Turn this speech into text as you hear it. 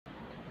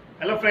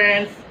Hello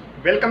friends,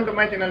 welcome to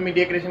my channel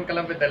Media Creation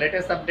Column with the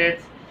latest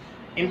updates.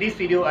 In this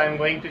video I am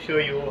going to show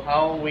you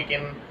how we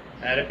can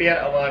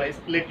repair our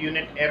split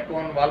unit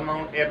aircon, wall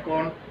mount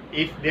aircon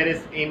if there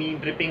is any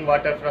dripping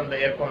water from the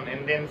aircon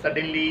and then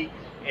suddenly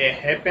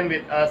happen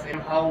with us,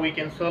 and how we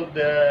can solve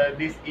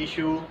this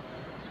issue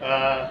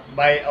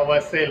by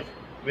ourselves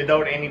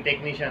without any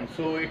technician.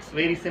 So it's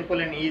very simple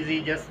and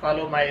easy. Just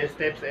follow my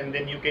steps and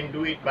then you can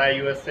do it by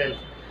yourself.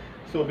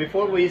 So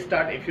before we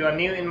start, if you are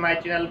new in my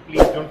channel,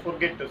 please don't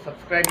forget to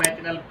subscribe my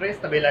channel, press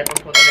the bell icon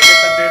for the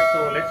latest updates.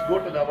 So let's go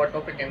to our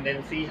topic and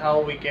then see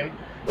how we can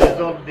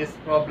resolve this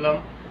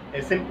problem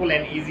a simple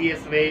and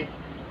easiest way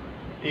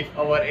if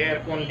our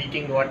aircon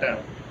leaking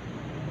water.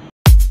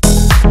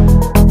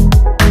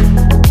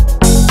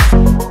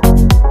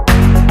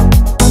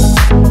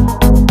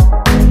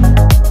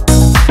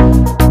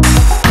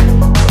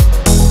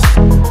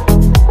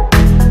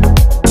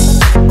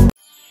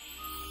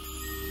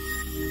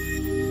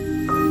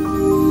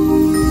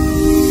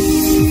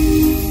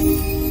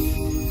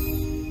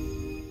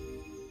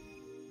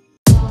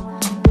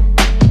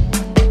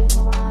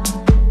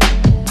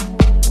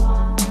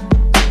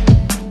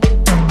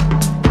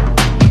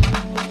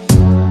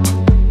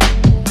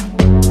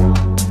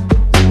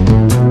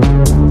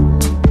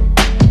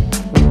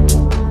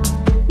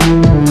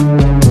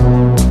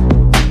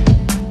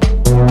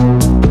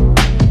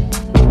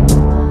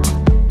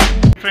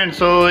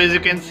 So as you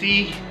can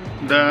see,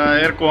 the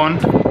aircon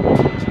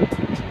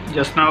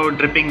just now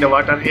dripping the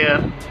water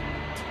here.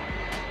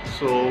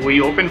 So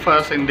we open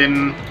first and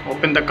then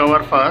open the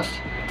cover first,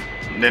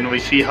 then we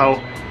see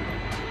how.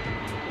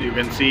 You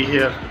can see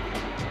here.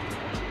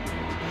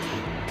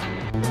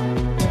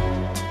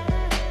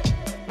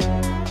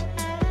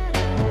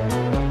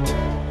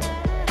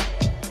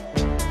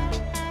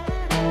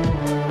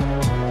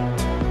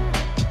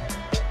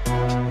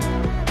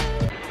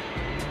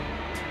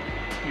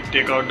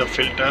 Take out the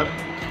filter.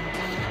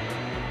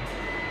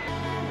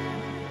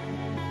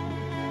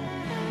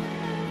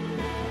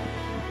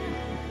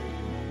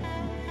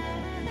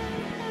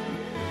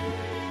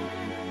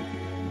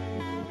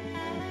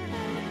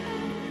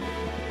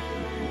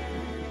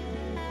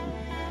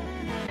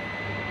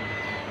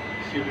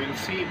 You will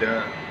see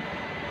the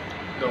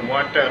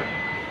water.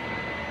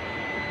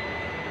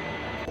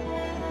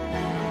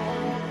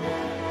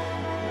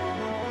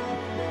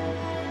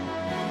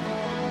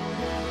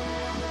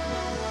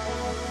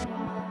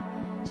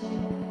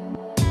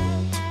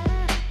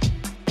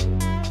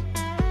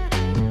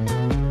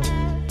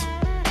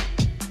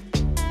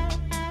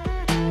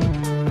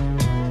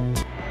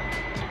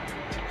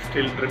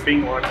 Still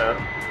dripping water,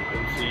 you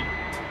can see.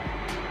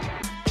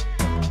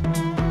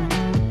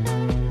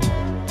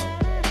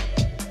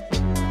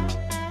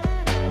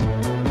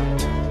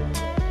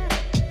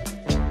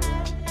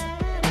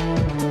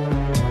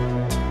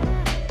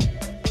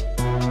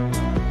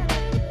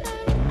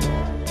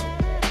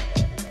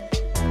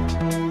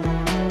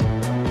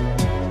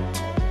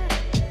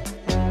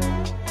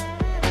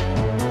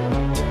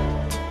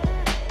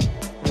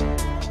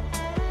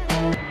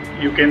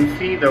 You can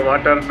see the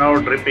water now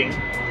dripping.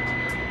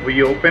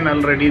 We open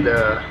already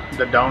the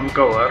down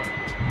cover,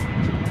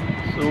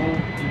 so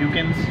you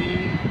can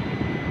see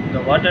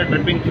the water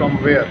dripping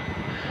from where?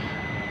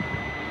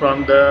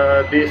 From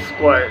this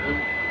coil.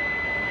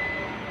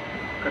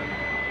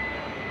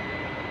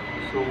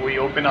 So we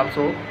open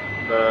also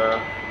the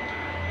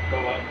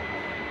cover.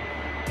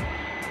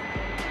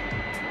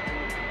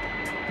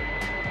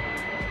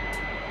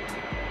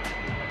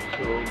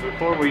 So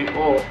before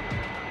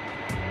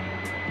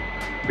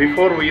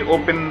we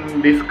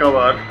open this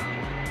cover,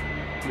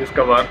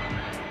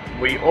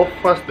 we off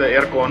first the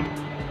aircon.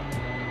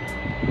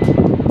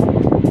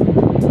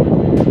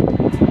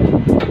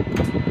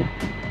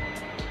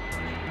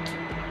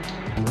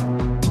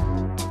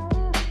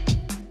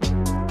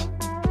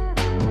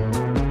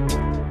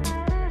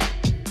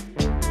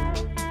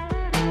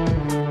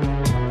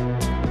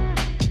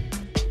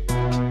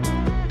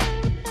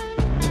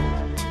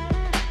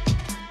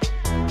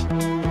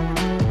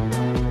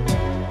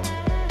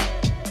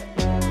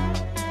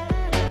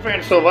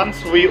 Friends, so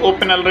once we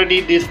open already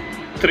this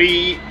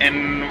 3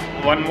 and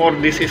one more,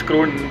 this is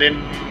screwed, and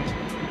then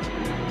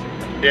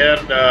there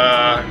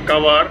the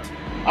cover.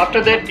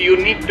 After that you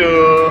need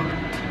to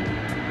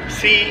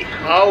see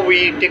how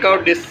we take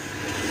out this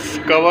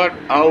cover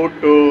out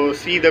to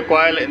see the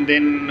coil and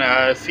then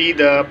see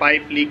the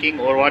pipe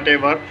leaking or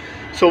whatever.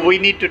 So we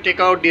need to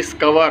take out this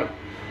cover.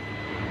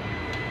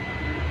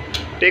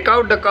 Take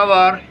out the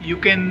cover. You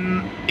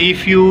can,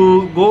 if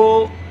you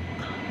go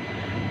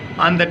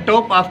on the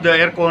top of the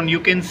aircon, you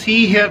can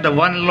see here the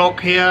one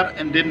lock here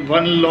and then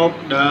one lock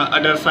the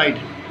other side.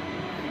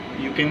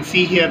 You can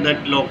see here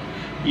that lock.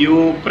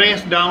 You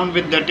press down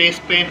with the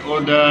test pen or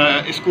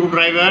the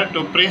screwdriver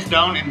to press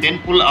down and then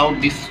pull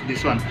out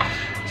this one.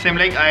 Same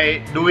like I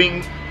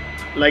doing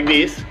like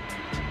this.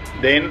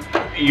 Then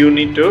you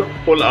need to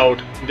pull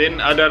out. Then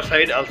other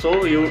side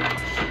also you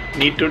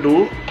need to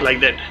do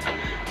like that.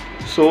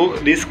 So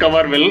this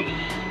cover will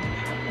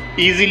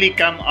easily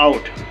come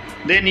out.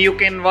 Then you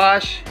can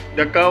wash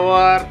the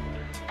cover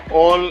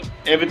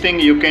everything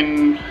you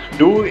can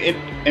do it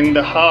in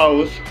the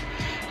house.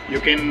 You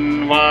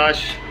can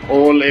wash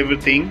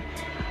everything,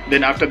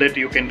 then after that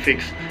you can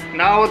fix.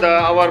 Now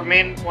our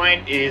main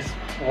point is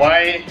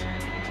why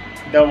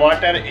the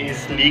water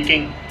is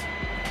leaking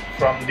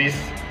from this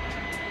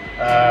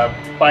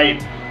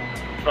pipe,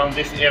 from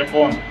this air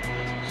cone.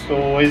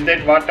 So is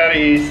that water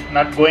is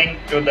not going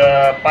to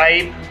the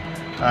pipe.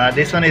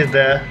 This one is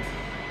the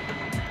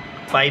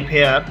pipe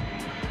here,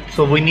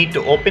 so we need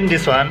to open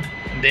this one,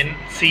 then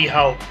see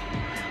how.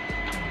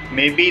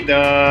 Maybe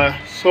the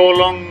so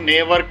long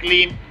never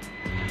clean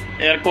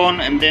air cone,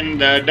 and then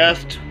the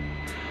dust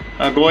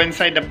go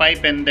inside the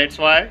pipe, and that's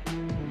why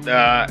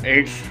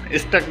it's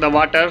stuck the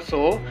water,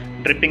 so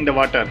dripping the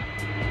water.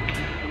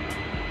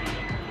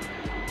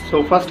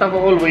 So first of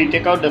all, we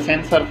take out the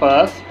sensor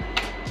first,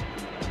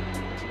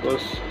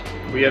 because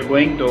we are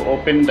going to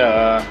open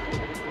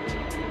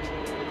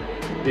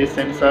this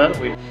sensor.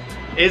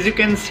 As you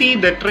can see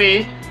the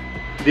tray,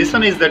 this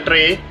one is the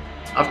tray.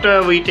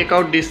 After we take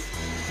out this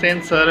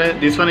sensor,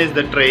 this one is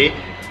the tray.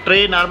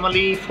 Tray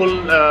normally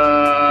full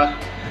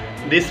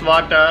this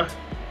water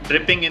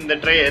dripping in the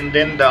tray, and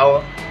then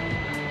the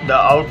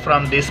out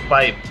from this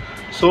pipe.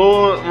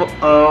 So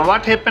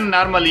what happened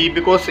normally,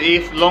 because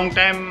if long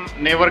time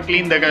never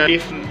clean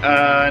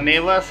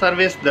never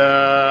service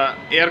the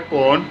air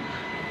cone,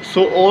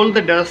 so all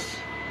the dust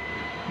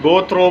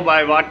go through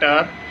by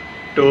water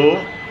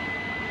to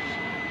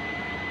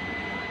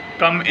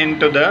come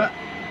into the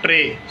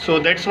tray. So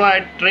that's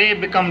why tray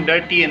become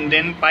dirty, and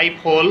then pipe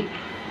hole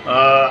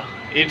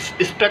it's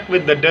stuck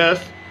with the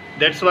dust.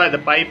 That's why the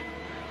pipe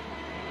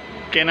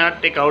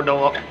cannot take out the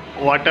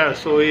water.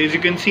 So as you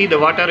can see, the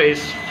water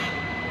is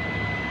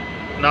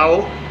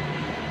now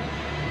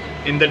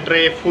in the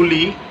tray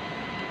fully.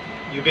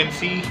 You can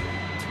see.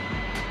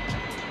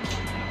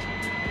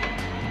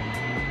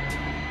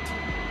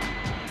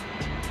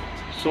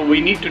 So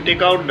we need to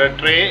take out the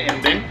tray,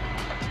 and then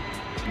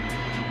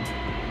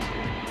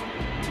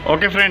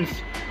okay friends,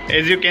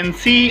 as you can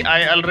see,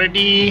 I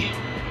already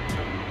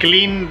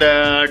cleaned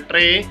the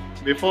tray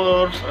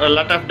before a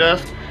lot of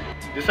dust.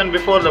 This one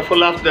before the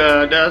full of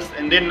the dust,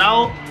 and then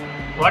now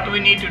what we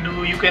need to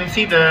do, you can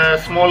see the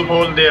small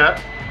hole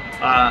there.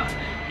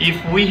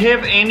 If we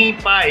have any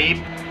pipe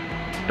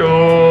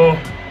to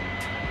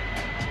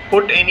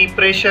put any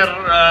pressure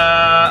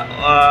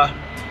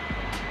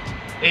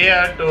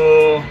air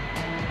to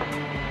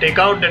take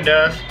out the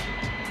dust,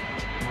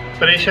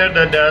 pressure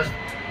the dust,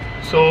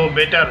 so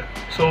better.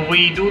 So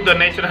we do the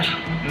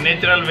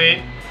natural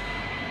way.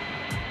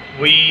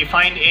 We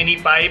find any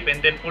pipe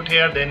and then put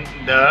here, then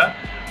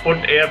put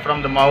air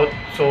from the mouth,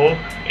 so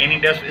any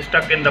dust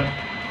stuck in the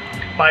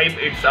pipe,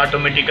 it's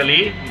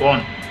automatically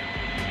gone.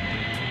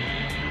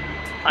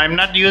 I'm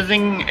not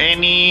using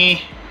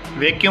any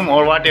vacuum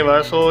or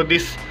whatever, so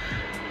this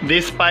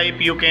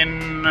pipe you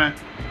can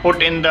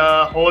put in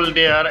the hole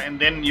there, and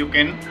then you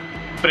can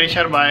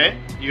pressure by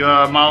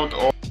your mouth.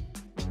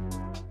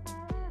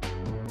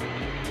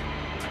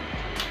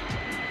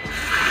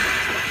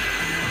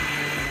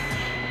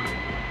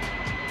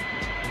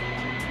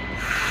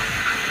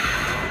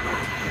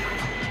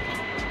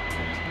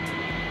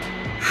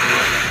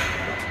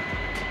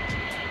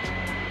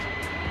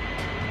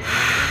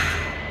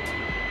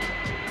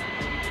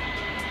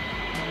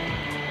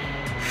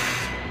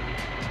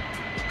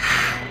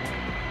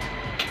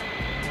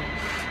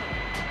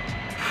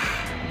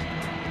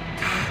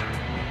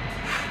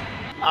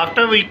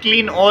 After we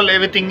clean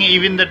everything,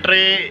 even the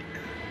tray,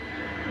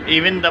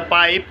 even the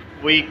pipe,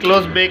 we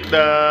close back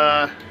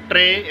the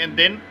tray, and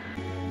then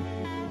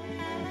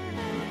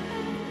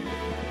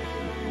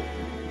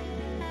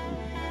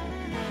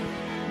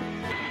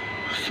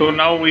so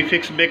now we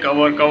fix back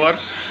our cover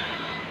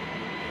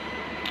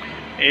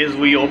as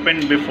we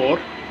opened before.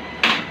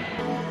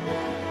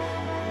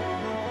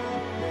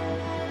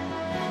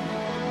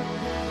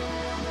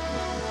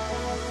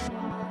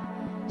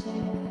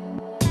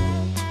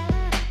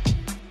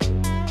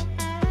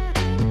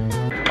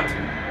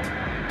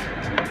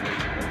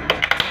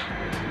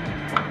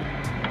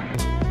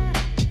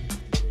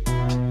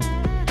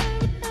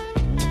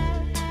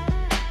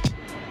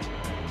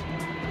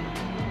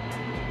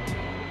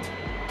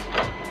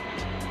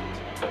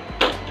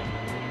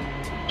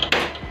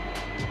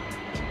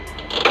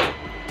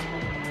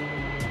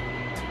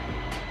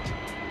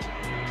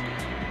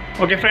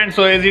 Okay friends,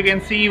 so as you can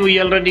see,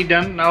 we already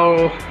done.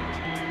 Now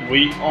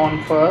we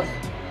on first.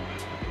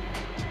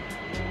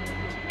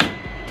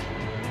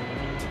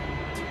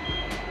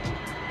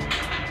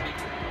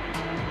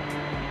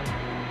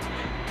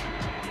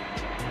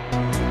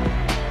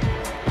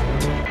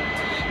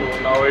 So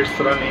now it's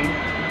running,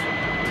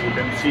 you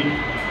can see.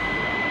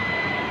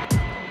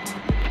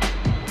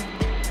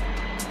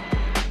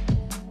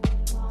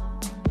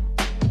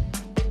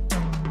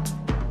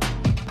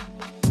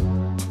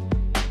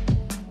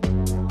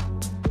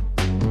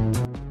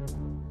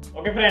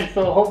 Okay friends,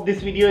 so hope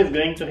this video is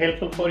going to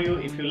helpful for you.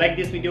 If you like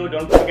this video,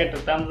 don't forget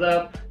to thumbs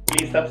up.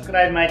 Please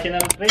subscribe my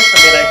channel, press the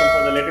bell icon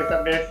for the latest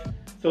updates.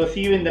 So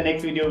see you in the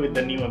next video with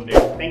the new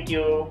updates. Thank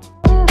you.